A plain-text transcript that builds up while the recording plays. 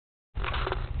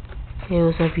Hey,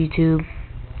 what's up YouTube?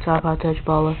 It's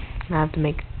Touchballa,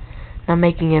 and I'm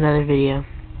making another video.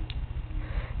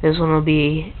 This one will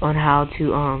be on how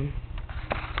to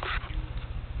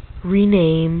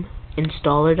rename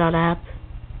installer.app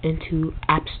into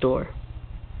Appstore.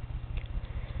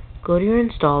 Go to your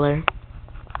installer,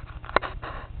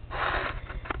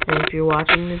 and if you're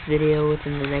watching this video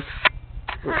within the next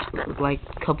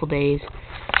couple days,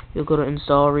 you'll go to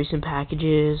install recent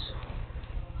packages,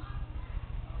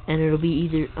 and it'll be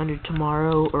either under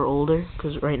tomorrow or older,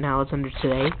 because right now it's under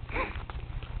today.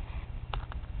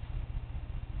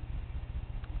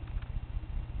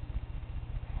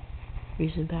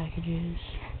 Recent packages.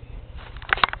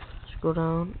 Scroll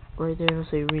down right there, it'll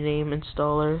say rename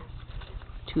installer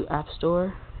to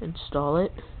Appstore. Install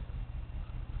it.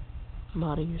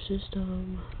 Modding your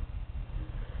system.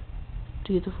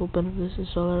 To get the full benefits,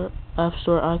 installer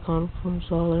Appstore icon for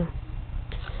installer.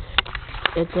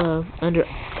 It's under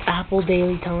Apple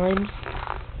Daily Times.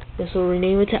 This will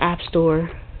rename it to Appstore.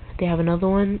 They have another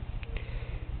one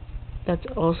that's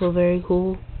also very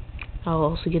cool. I'll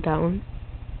also get that one.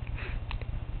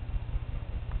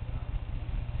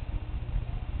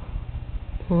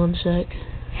 One sec.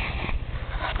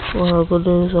 What I'll go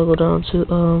do is I'll go down to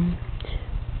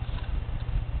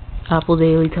Apple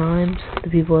Daily Times. The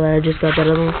people that I just got that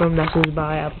other one from, that's who's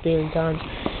by Apple Daily Times,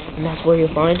 and that's where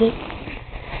you'll find it.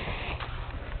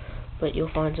 But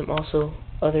you'll find some also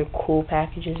other cool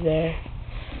packages there.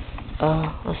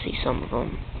 Let's see some of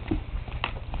them.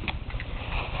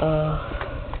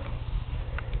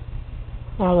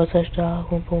 Touch.dog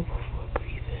 1.4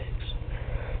 prefix.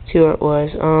 See where it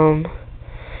was.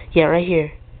 Yeah, right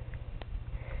here.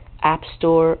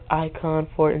 Appstore icon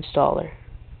for installer.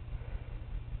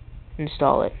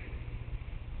 Install it.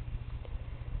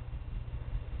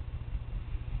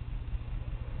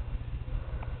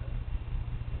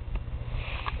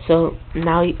 So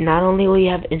now, not only will you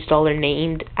have installer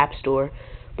named Appstore,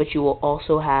 but you will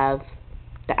also have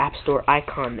the Appstore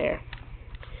icon there.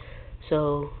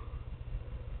 So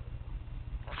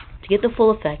to get the full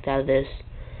effect out of this,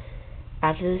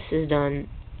 after this is done,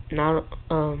 after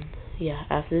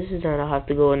this is done, I'll have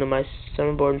to go into my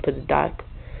Summerboard and put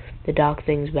the dock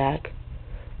things back.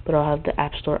 But I'll have the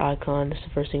Appstore icon. That's the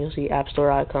first thing you'll see,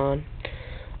 Appstore icon.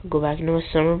 I'll go back into my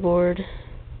Summerboard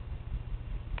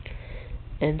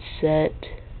and set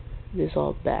this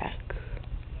all back.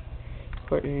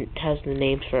 It has the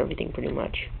names for everything pretty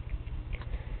much.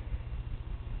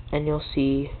 And you'll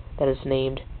see that it's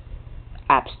named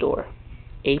Appstore.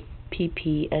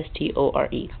 Appstore.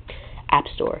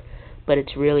 Appstore. But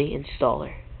it's really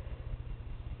installer.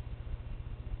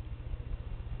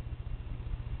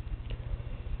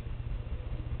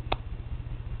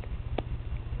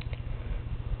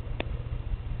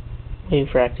 Waiting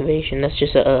for activation. That's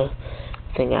just a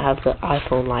thing I have the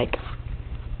iPhone like.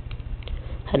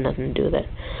 Had nothing to do with it.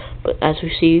 But as we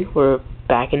see, we're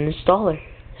back in installer.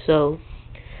 So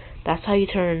that's how you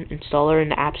turn installer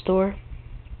into Appstore.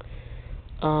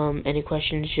 Any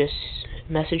questions, just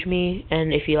message me,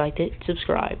 and if you liked it,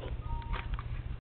 subscribe.